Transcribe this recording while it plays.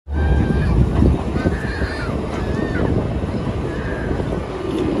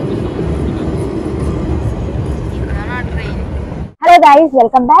guys,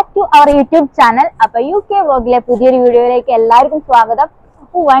 welcome back to our YouTube channel. UK vlogile പുതിയൊരു വീഡിയോയിലേക്ക് എല്ലാവർക്കും സ്വാഗതം.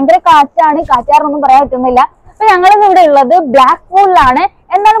 ഭയങ്കര കാറ്റാറൊന്നും പറയാൻ പറ്റുന്നില്ല. അപ്പോൾ ഞങ്ങൾ ഇവിടെ ഉള്ളത് ബ്ലാക്ക്പൂളിലാണ്.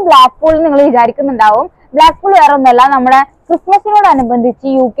 എന്താണ് ബ്ലാക്ക്പൂൾ നിങ്ങൾ വിചാരിക്കുന്നുണ്ടാവും. ബ്ലാക്ക്പൂൾ വേറെ ഒന്നുമല്ല, നമ്മുടെ ക്രിസ്മസിനോടനുബന്ധിച്ച്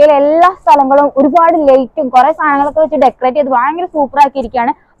യുകെയിലെ എല്ലാ സ്ഥലങ്ങളും ഒരുപാട് ലൈറ്റും കുറെ സാധനങ്ങളൊക്കെ വെച്ച് ഡെക്കറേറ്റ് ചെയ്ത് ഭയങ്കര സൂപ്പർ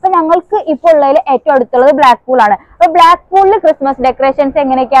ആക്കിയിരിക്കുകയാണ്. അപ്പൊ ഞങ്ങൾക്ക് ഇപ്പോൾ ഉള്ളതിൽ ഏറ്റവും അടുത്തുള്ളത് ബ്ലാക്ക്പൂൾ ആണ്. അപ്പൊ ബ്ലാക്ക്പൂളിൽ ക്രിസ്മസ് ഡെക്കറേഷൻസ്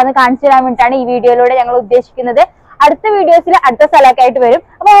എങ്ങനെയൊക്കെയാണെന്ന് കാണിച്ചു തരാൻ വേണ്ടിയിട്ടാണ് ഈ വീഡിയോയിലൂടെ ഞങ്ങൾ ഉദ്ദേശിക്കുന്നത്. അടുത്ത വീഡിയോസിൽ അടുത്ത സ്ഥലമൊക്കെ ആയിട്ട് വരും.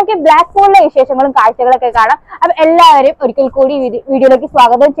 അപ്പൊ നമുക്ക് ബ്ലാക്ക്പൂളിലെ വിശേഷങ്ങളും കാഴ്ചകളൊക്കെ കാണാം. അപ്പൊ എല്ലാവരും ഒരിക്കൽ കൂടി വീഡിയോയിലേക്ക്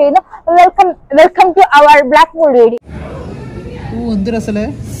സ്വാഗതം ചെയ്യുന്നു. Welcome to our Blackpool video.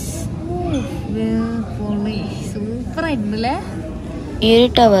 ഈ ഒരു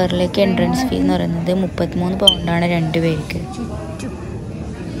ടവറിലേക്ക് എൻട്രൻസ് ഫീ എന്ന് പറയുന്നത് 33 പൗണ്ടാണ് 2 പേർക്ക്.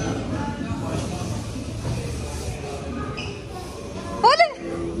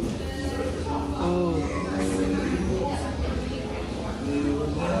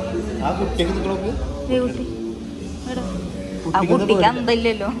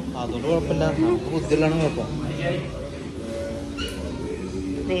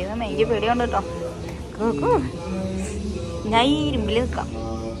 ദൈവം എനിക്ക് പേടിയുണ്ട് കേട്ടോ. ഞാൻ ഈ ഇരുമ്പിൽ നിൽക്കാം.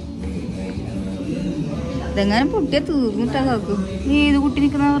 ഇതെങ്ങനെ പൊട്ടിയ തീർന്നിട്ടാ കാക്കു. ഏത് കുട്ടി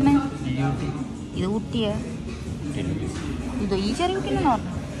നിക്കുന്ന പറഞ്ഞേ? ഇത് കുട്ടിയാ? ഇതോ ഈ ചെറിയ കുട്ടീനെന്ന് പറഞ്ഞു.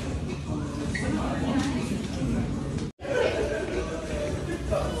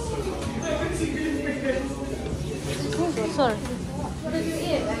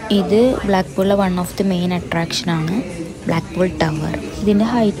 ഇത് ബ്ലാക്ക്പൂളിലെ one of the main attraction ആണ് ബ്ലാക്ക്പൂൾ ടവർ. ഇതിൻ്റെ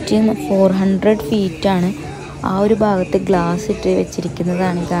ഹൈറ്റ് 400 ഫീറ്റാണ്. ആ ഒരു ഭാഗത്ത് ഗ്ലാസ് ഇട്ട്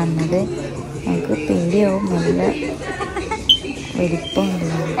വെച്ചിരിക്കുന്നതാണ് കാണുന്നത്. നമുക്ക് പേടിയാവും, നല്ല വലിപ്പമുണ്ട്.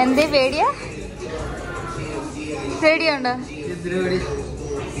 എന്തേ പേടിയാ? പേടിയുണ്ടോ?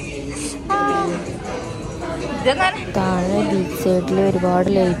 താഴെ ബീച്ച് സൈഡിൽ ഒരുപാട്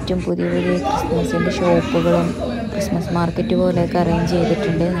ലൈറ്റും പുതിയ പുതിയ ക്രിസ്മസിൻ്റെ ഷോപ്പുകളും ക്രിസ്മസ് മാർക്കറ്റ് പോലെയൊക്കെ അറേഞ്ച്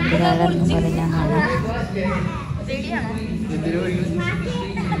ചെയ്തിട്ടുണ്ട്. നമുക്ക് താഴെ ഇറങ്ങുമ്പോൾ അതെല്ലാം കാണാം.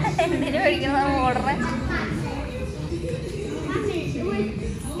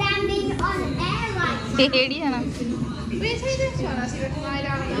 പേടിയാണോ?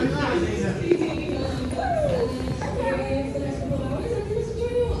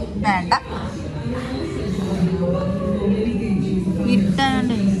 വേണ്ട,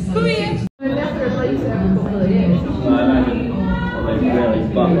 ഇരുട്ടാണ്ട്.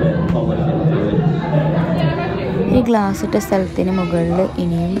 ഈ ഗ്ലാസ് ഇട്ട സ്ഥലത്തിന് മുകളിൽ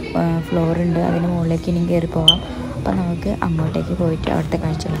ഇനിയും ഫ്ലോർ ഉണ്ട്. അതിന് മുകളിലേക്ക് ഇനിയും കയറി പോകാം. അപ്പം നമുക്ക് അങ്ങോട്ടേക്ക് പോയിട്ട് അവിടുത്തെ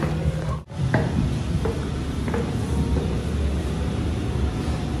കാഴ്ചകളാണ്.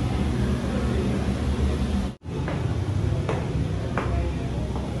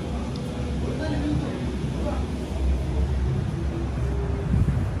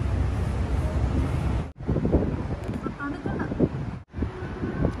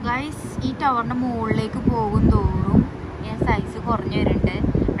 ഗൈസ്, ഈ ടവറിൻ്റെ മുകളിലേക്ക് പോകും തോറും ഞാൻ സൈസ് കുറഞ്ഞു വരുന്നുണ്ട്.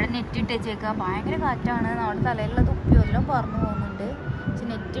 ഇവിടെ നെറ്റ് ഇട്ട് വെച്ചേക്കാം. ഭയങ്കര കാറ്റാണ്. നമ്മുടെ തലയിലുള്ള തൊപ്പിയെല്ലാം പറന്ന് പോകുന്നുണ്ട്. പക്ഷെ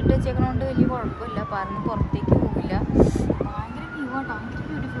നെറ്റ് ഇട്ട് വെച്ചേക്കണോണ്ട് വലിയ കുഴപ്പമില്ല, പറന്ന് പുറത്തേക്ക് പോകില്ല. ഭയങ്കര വ്യൂ ആട്ടോ, ഭയങ്കര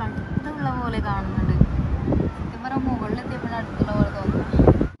ബ്യൂട്ടിഫുൾ. അടുത്തുള്ള പോലെ കാണുന്നുണ്ട്. സത്യം പറഞ്ഞാൽ മുകളിൽ എത്തിയപ്പോഴാണ് അടുത്തുള്ള പോലെ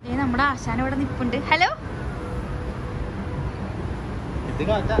തോന്നുന്നത്. നമ്മുടെ ആശാൻ ഇവിടെ നിൽപ്പുണ്ട്. ഹലോ.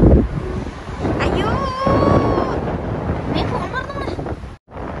 അയ്യോ,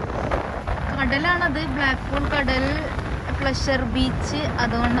 കടലാണത്. ബ്ലാക്ക്പൂൾ കടൽ, പ്ലഷർ ബീച്ച്.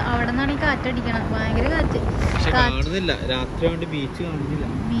 അതുകൊണ്ട് അവിടെ നിന്നാണ് ഈ കാറ്റടിക്കണം. ഭയങ്കര കാറ്റ്.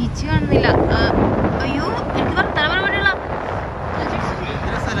 ബീച്ച് കാണുന്നില്ല. അയ്യോ, എനിക്ക് വർത്താനം പറ്റില്ല.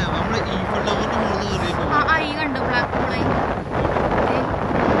 ഈ കണ്ടു ബ്ലാക്ക്പൂളായി.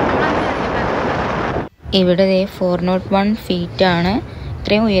 ഇവിടെ 401 ഫീറ്റാണ്.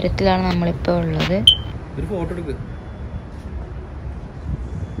 ഇത്രയും ഉയരത്തിലാണ് നമ്മളിപ്പോൾ ഉള്ളത്. ഒരു ഫോട്ടോ എടുക്ക്.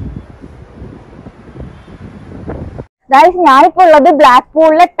 ഞാനിപ്പോ ഉള്ളത്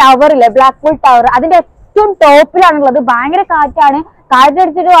ബ്ലാക്ക്പൂളിലെ ടവറില്ലേ, ബ്ലാക്ക്പൂൾ ടവർ. അതിന്റെ ഏറ്റവും ടോപ്പിലാണുള്ളത്. ഭയങ്കര കാറ്റാണ്.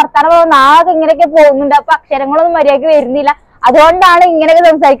 കാറ്റടിച്ചിട്ട് വർത്താനം ആകെ ഇങ്ങനെയൊക്കെ പോകുന്നുണ്ട്. അപ്പൊ അക്ഷരങ്ങളൊന്നും മര്യാദയ്ക്ക് വരുന്നില്ല. അതുകൊണ്ടാണ് ഇങ്ങനെയൊക്കെ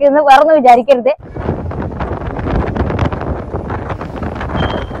സംസാരിക്കുന്നത്. വേറെ ഒന്നും വിചാരിക്കരുത്.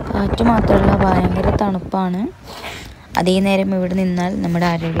 കാറ്റ് മാത്രമല്ല, ഭയങ്കര തണുപ്പാണ്. അതേ നേരം ഇവിടെ നിന്നാൽ നമ്മുടെ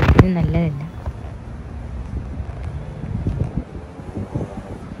ആരോഗ്യത്തിന് നല്ലതല്ല.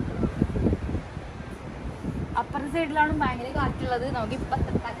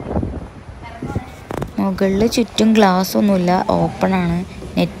 മുകളിൽ ചുറ്റും ഗ്ലാസ് ഒന്നുമില്ല, ഓപ്പൺ ആണ്.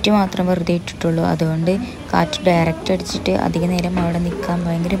 നെറ്റ് മാത്രം വെറുതെ ഇട്ടിട്ടുള്ളൂ. അതുകൊണ്ട് കാറ്റ് ഡയറക്റ്റ് അടിച്ചിട്ട് അധിക നേരം അവിടെ നിൽക്കാൻ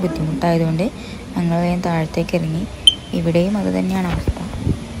ഭയങ്കര ബുദ്ധിമുട്ടായതുകൊണ്ട് ഞങ്ങൾ വേഗം താഴത്തേക്ക് ഇറങ്ങി. ഇവിടെയും അത് തന്നെയാണ് അവസ്ഥ.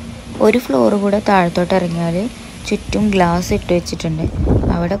 ഒരു ഫ്ലോർ കൂടെ താഴത്തോട്ട് ഇറങ്ങിയാൽ ചുറ്റും ഗ്ലാസ് ഇട്ട് വെച്ചിട്ടുണ്ട്.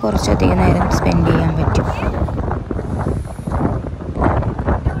 അവിടെ കുറച്ചധികം നേരം സ്പെൻഡ് ചെയ്യാൻ പറ്റും.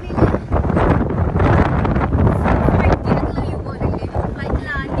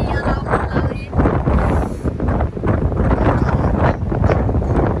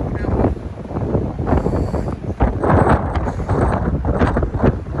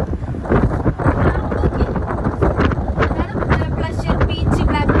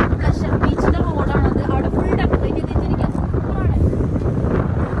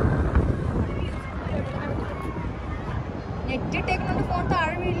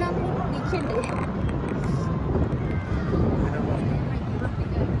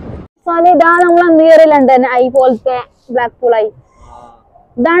 ഇതാണ് നമ്മൾ അന്ന് കയറി ലണ്ടൻ ഐ പോലത്തെ ബ്ലാക്ക്പൂൾ ഐ.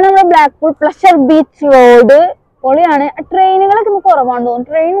 ഇതാണ് നമ്മുടെ ബ്ലാക്ക്പൂൾ പ്ലഷർ ബീച്ച് റോഡ്. പൊളിയാണ്. ട്രെയിനുകളൊക്കെ കുറവാണെന്ന് തോന്നുന്നു.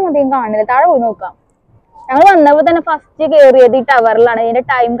 ട്രെയിനും അധികം കാണില്ല. താഴെ പോയി നോക്കാം. ഞങ്ങൾ വന്നപ്പോ തന്നെ ഫസ്റ്റ് കയറിയത് ഈ ടവറിലാണ്. ഇതിന്റെ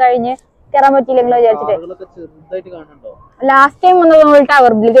ടൈം കഴിഞ്ഞ് കയറാൻ പറ്റിയില്ലെങ്കിലും വിചാരിച്ചിട്ട് ലാസ്റ്റ് ടൈം വന്നത് നമ്മൾ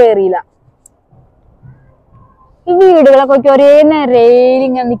ടവറിൽ കയറിയില്ല. ഈ വീടുകളൊക്കെ ഒരേ നിരയിൽ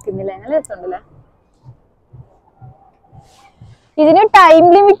ഇങ്ങനെ നിക്കുന്നില്ലേ, നല്ല രസമുണ്ടല്ലേ. ഇതിന് ടൈം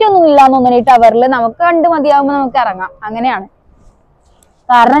ലിമിറ്റ് ഒന്നും ഇല്ലാന്ന് തോന്നുന്നു ഈ ടവറിൽ. നമുക്ക് കണ്ട് മതിയാവുമ്പോ നമുക്ക് ഇറങ്ങാം, അങ്ങനെയാണ്.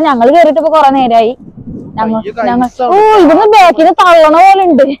 കാരണം ഞങ്ങൾ കേറിട്ട് ഇപ്പൊ കൊറേ നേരമായി. ഇവിടുന്ന് ബാക്കിന് തള്ളണ പോലെ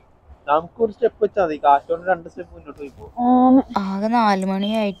ഉണ്ട്. ആകെ 4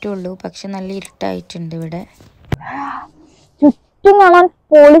 മണിയായിട്ടുള്ളൂ, പക്ഷെ നല്ല ഇരുട്ടായിട്ടുണ്ട് ഇവിടെ. ചുറ്റും കാണാൻ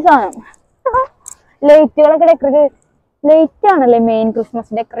പോളിസാണ്. ലൈറ്റുകളൊക്കെ ഡെക്കറേറ്റ്. ലൈറ്റ് ആണല്ലേ മെയിൻ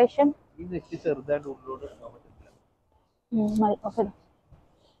ക്രിസ്മസ് ഡെക്കറേഷൻ.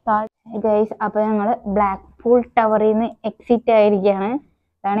 അപ്പൊ ഞങ്ങള് ബ്ലാക്ക്പൂൾ ടവറിൽ നിന്ന് എക്സിറ്റ് ആയിരിക്കുകയാണ്.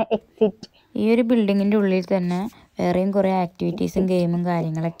 അതാണ് എക്സിറ്റ്. ഈ ഒരു ബിൽഡിങ്ങിന്റെ ഉള്ളിൽ തന്നെ വേറെയും കുറേ ആക്ടിവിറ്റീസും ഗെയിമും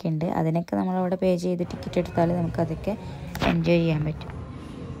കാര്യങ്ങളൊക്കെ ഉണ്ട്. അതിനൊക്കെ നമ്മളവിടെ പേ ചെയ്ത് ടിക്കറ്റ് എടുത്താൽ നമുക്ക് അതൊക്കെ എൻജോയ് ചെയ്യാൻ പറ്റും.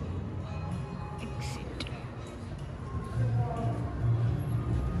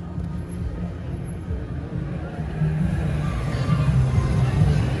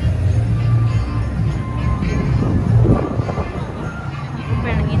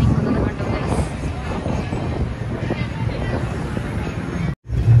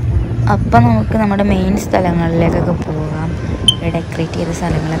 അപ്പം നമുക്ക് നമ്മുടെ മെയിൻ സ്ഥലങ്ങളിലേക്കൊക്കെ പോകാം. ഡെക്കറേറ്റ് ചെയ്ത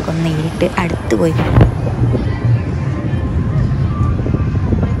സ്ഥലങ്ങളൊക്കെ ഒന്ന് നേരിട്ട് അടുത്ത് പോയി കാണാം.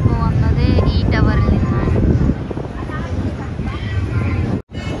 ഇപ്പോൾ വന്നത് ഈ ടവറിൽ നിന്നാണ്.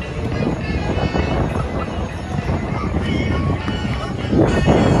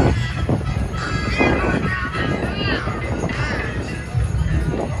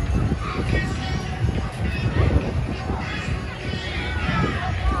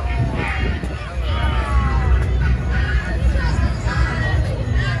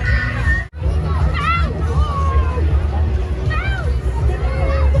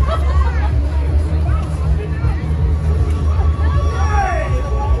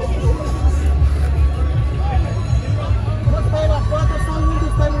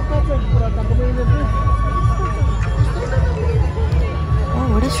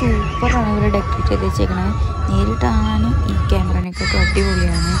 സൂപ്പറാണ് ഇവർ ഡെക്കറേറ്റ് ചെയ്ത് വെച്ചേക്കണത്. നേരിട്ടാണ് ഈ ക്യാമറേനെക്കാട്ടും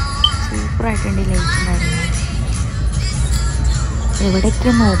അടിപൊളിയാണ്. സൂപ്പറായിട്ടുണ്ട് ലൈറ്റും കാര്യങ്ങളും.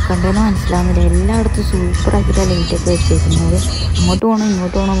 എവിടെയൊക്കെ നോക്കണ്ടെന്ന് മനസ്സിലാവുന്നില്ല. എല്ലായിടത്തും സൂപ്പറാക്കിയിട്ടാണ് ലൈറ്റൊക്കെ വെച്ചേക്കുന്നത്. അങ്ങോട്ട് പോകണോ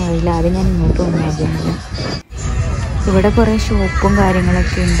ഇങ്ങോട്ട് പോകണോ അറിയില്ല. ആദ്യം ഞാൻ ഇങ്ങോട്ട് പോകണം ആദ്യമില്ല. ഇവിടെ കുറേ ഷോപ്പും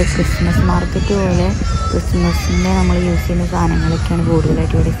കാര്യങ്ങളൊക്കെ ഉണ്ട്. ക്രിസ്മസ് മാർക്കറ്റ് പോലെ ക്രിസ്മസിൻ്റെ നമ്മൾ യൂസ് ചെയ്യുന്ന സാധനങ്ങളൊക്കെയാണ്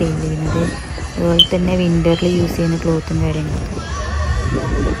കൂടുതലായിട്ട് ഇവിടെ സെയിൽ ചെയ്യുന്നത്. അതുപോലെ തന്നെ വിൻ്ററിൽ യൂസ് ചെയ്യുന്ന ക്ലോത്തും കാര്യങ്ങളൊക്കെ.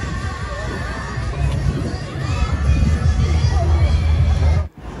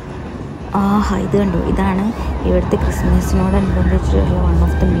 ഇത് കണ്ടോ, ഇതാണ് ഇവിടുത്തെ ക്രിസ്മസിനോടനുബന്ധിച്ചിട്ടുള്ള one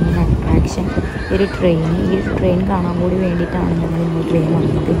of the main attraction. ഒരു ട്രെയിൻ. ഈ ട്രെയിൻ കാണാൻ കൂടി വേണ്ടിയിട്ടാണ് ഞങ്ങൾ ഇങ്ങോട്ട് വേഗം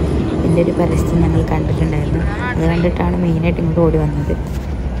വന്നത്. ഇതിൻ്റെ ഒരു പരസ്യം ഞങ്ങൾ കണ്ടിട്ടുണ്ടായിരുന്നു. അത് കണ്ടിട്ടാണ് മെയിനായിട്ട് ഇങ്ങോട്ട് ഓടി വന്നത്.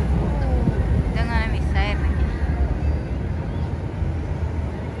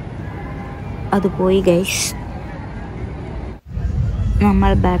 അത് പോയി ഗൈസ്.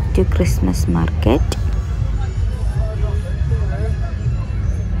 നമ്മൾ ബാക്ക് ടു ക്രിസ്മസ് മാർക്കറ്റ്.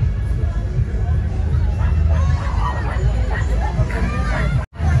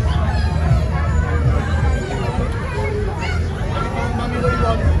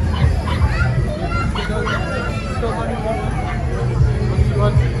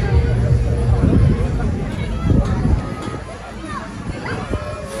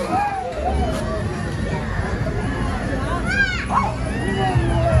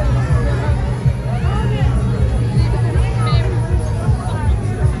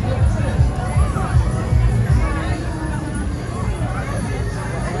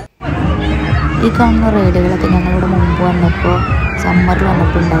 ഈ കാണുന്ന റൈഡുകളൊക്കെ ഞങ്ങളിവിടെ മുമ്പ് വന്നപ്പോൾ സമ്മറിൽ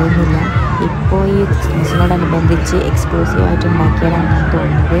വന്നപ്പോൾ ഉണ്ടായിരുന്നില്ല. ഇപ്പോൾ ഈ ക്രിസ്മസിനോടനുബന്ധിച്ച് എക്സ്ക്ലൂസീവായിട്ട് ഉണ്ടാക്കിയതാണെന്ന്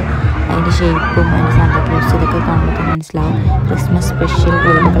തോന്നുന്നത്. അതിൻ്റെ ഷേപ്പും അതിൻ്റെ സാന്താക്ലോസ് ഇതൊക്കെ കാണുമ്പോൾ തന്നെ മനസ്സിലാവും ക്രിസ്മസ് സ്പെഷ്യൽ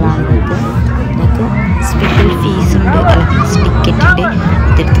റോഡുകളാണ് ഇതൊക്കെ. നിങ്ങൾക്ക് സ്പെഷ്യൽ ഫീസ് ഉണ്ട്, എലമെൻസ് ടിക്കറ്റ് ഉണ്ട്,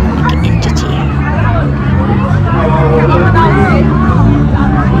 ഇതെടുത്ത് നമുക്ക് എൻജോയ് ചെയ്യാം.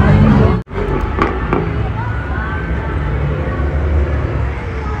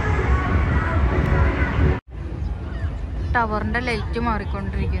 ടവറിൻ്റെ ലൈറ്റ്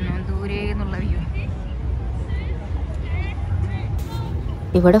മാറിക്കൊണ്ടിരിക്കുന്നു ദൂരെ എന്നുള്ള വ്യൂ.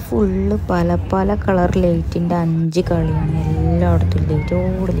 ഇവിടെ ഫുള്ള് പല പല കളർ ലൈറ്റിൻ്റെ 5 കളിയാണ്. എല്ലായിടത്തും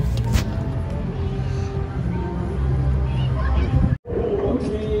ലൈറ്റോട് ലൈറ്റ്.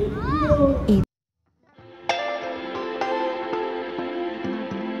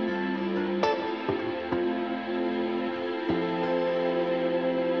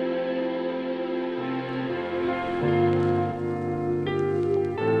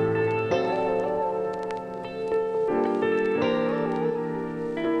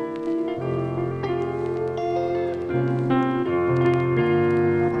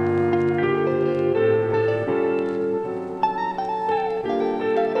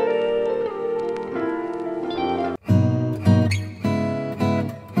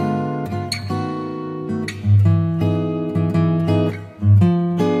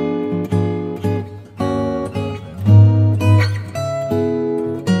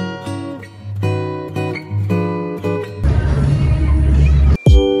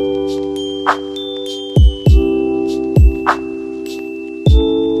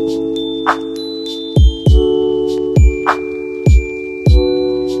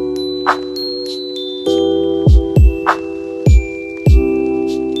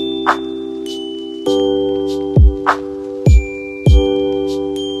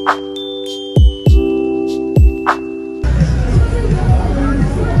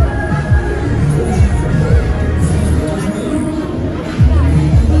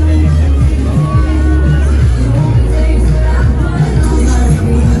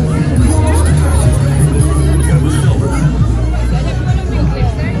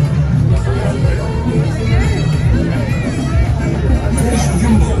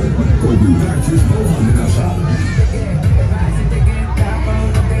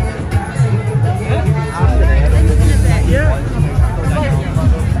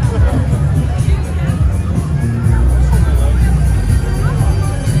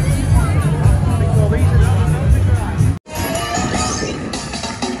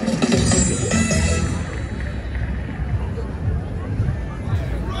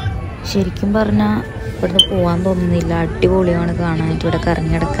 ശരിക്കും പറഞ്ഞാൽ ഇവിടുന്ന് പോകാൻ തോന്നുന്നില്ല. അടിപൊളിയാണ് കാണാനായിട്ട്, ഇവിടെ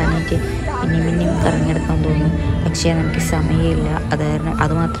കറങ്ങി കിടക്കാനായിട്ട് പിന്നെയും കറങ്ങി കിടക്കാൻ തോന്നും. പക്ഷേ നമുക്ക് സമയമില്ല. അത് കാരണം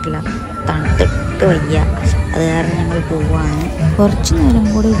അതുമാത്രമല്ല തണുത്തിട്ട് വയ്യ. അത് കാരണം ഞങ്ങൾ പോവുകയാണ്. കുറച്ച് നേരം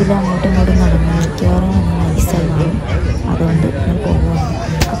കൂടി ഇതിൽ അങ്ങോട്ടും ഇങ്ങോട്ടും നടന്നു മിക്കവാറും നൈസായി. അതുകൊണ്ട് ഞങ്ങൾ പോവുകയാണ്.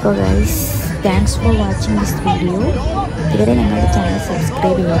 അപ്പോൾ guys, thanks for watching this video. ഇതുവരെ ഞങ്ങളുടെ ചാനൽ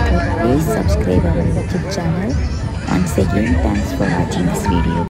സബ്സ്ക്രൈബ് ചെയ്യാത്തവർ please subscribe our YouTube channel. Once again, thanks for watching this video.